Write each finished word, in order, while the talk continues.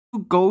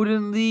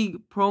Golden League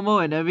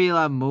promo and every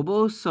Live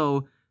Mobile.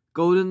 So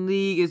Golden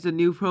League is the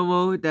new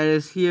promo that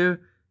is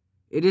here.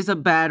 It is a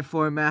bad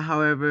format,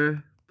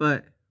 however,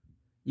 but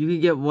you can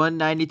get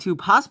 192,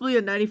 possibly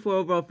a 94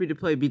 overall free to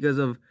play because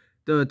of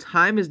the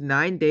time is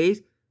 9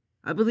 days.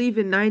 I believe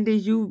in 9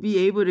 days you'll be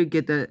able to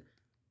get that.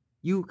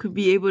 You could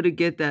be able to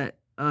get that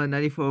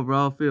 94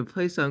 overall free to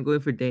play. So I'm going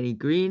for Danny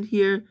Green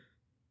here.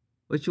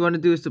 What you want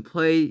to do is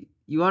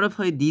you want to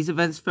play these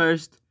events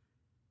first.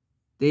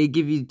 They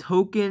give you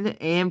token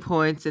and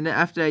points, and then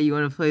after that you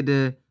want to play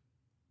the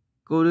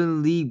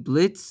Golden League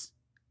Blitz.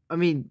 I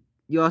mean,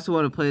 you also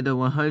want to play the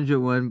 100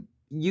 one.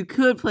 You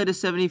could play the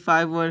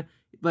 75 one,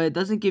 but it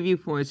doesn't give you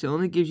points. It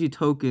only gives you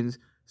tokens.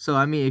 So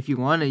I mean, if you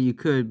want it, you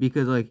could,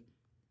 because like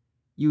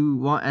you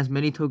want as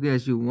many tokens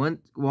as you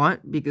want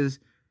because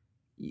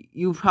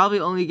you probably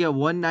only get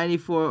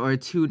 194 or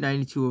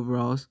 292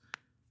 overalls,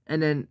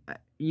 and then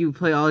you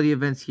play all the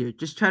events here.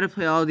 Just try to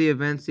play all the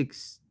events.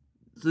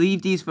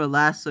 Leave these for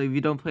last, so if you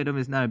don't play them,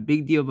 it's not a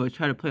big deal, but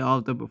try to play all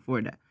of them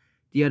before that,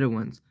 the other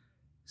ones.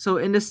 So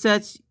in the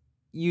sets,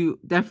 you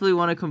definitely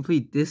want to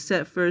complete this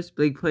set first,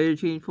 big player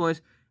change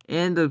points,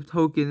 and the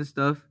token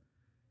stuff.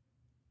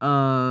 You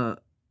want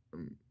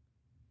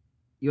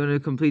to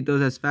complete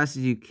those as fast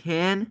as you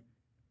can.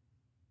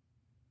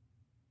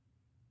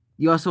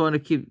 You also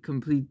want to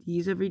complete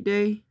these every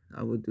day.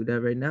 I will do that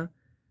right now.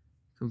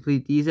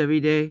 Complete these every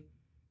day.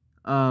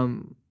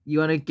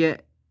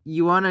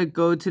 You want to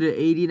go to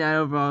the 89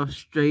 overall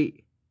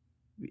straight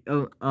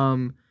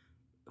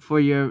for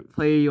your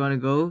player you want to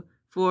go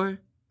for,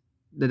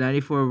 the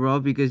 94 overall,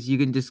 because you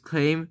can just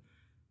claim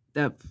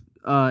that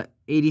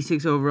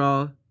 86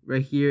 overall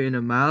right here in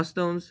the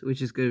milestones,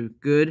 which is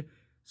good.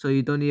 So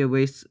you don't need to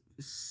waste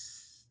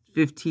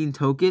 15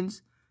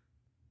 tokens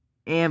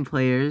and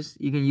players.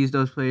 You can use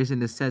those players in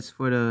the sets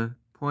for the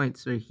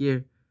points right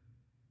here.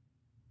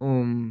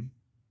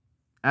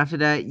 After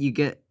that you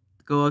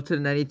go up to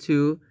the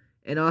 92.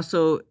 And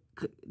also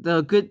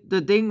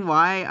the thing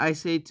why I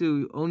say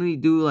to only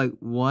do like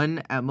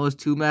 1 at most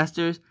 2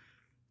 masters,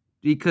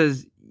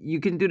 because you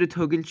can do the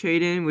token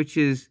trade-in, which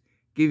is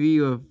give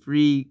you a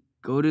free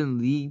Golden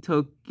League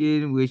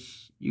token,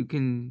 which you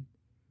can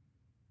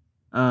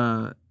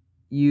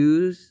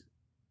use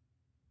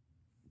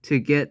to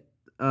get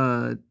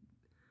the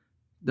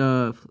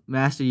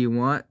master you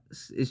want.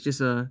 It's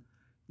just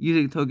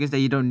using tokens that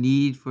you don't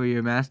need for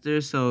your master.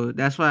 So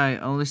that's why I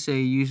only say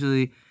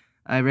usually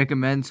I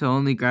recommend to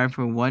only grind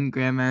for 1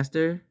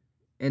 Grandmaster.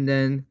 And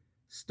then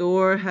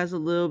store has a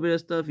little bit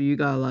of stuff. If you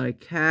got a lot of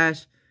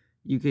cash,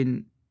 you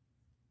can,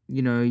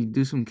 you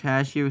do some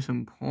cash here with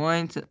some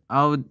points.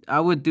 I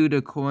would do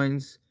the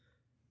coins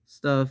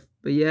stuff.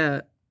 But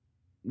yeah,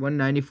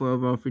 194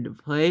 overall free to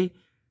play.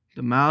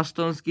 The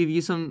milestones give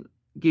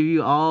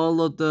you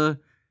all of the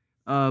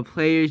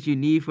players you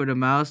need for the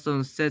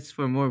milestone sets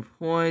for more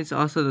points.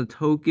 Also the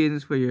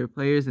tokens for your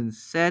players and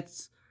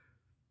sets.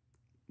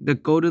 The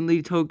Golden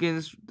League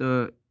tokens,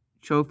 the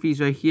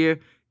trophies right here,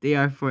 they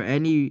are for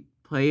any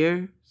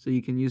player, so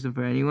you can use them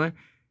for anyone.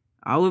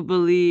 I would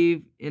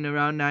believe in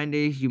around 9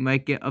 days, you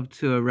might get up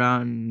to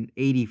around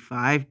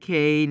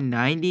 85k,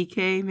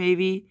 90k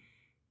maybe.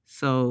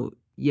 So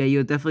yeah,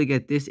 you'll definitely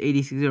get this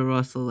 86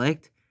 overall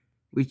select,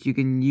 which you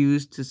can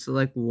use to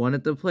select one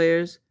of the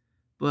players.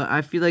 But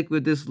I feel like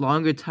with this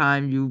longer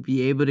time, you'll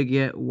be able to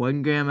get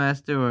 1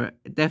 Grandmaster, or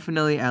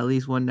definitely at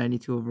least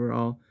 192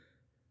 overall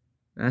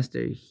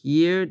master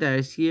here, that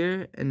is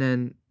here. And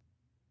then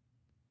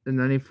the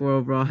 94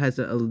 overall has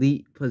an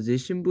elite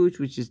position boost,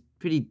 which is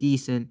pretty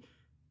decent.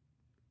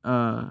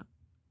 That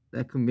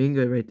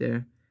Kuminga right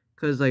there,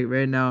 because like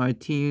right now our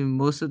team,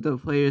 most of the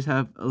players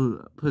have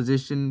a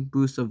position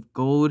boost of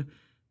gold.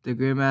 The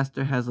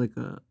Grandmaster has like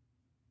a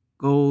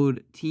gold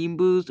team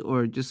boost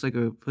or just like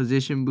a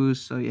position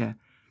boost. So yeah,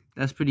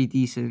 that's pretty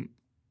decent.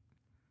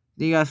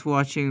 Thank you guys for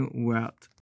watching. We're out.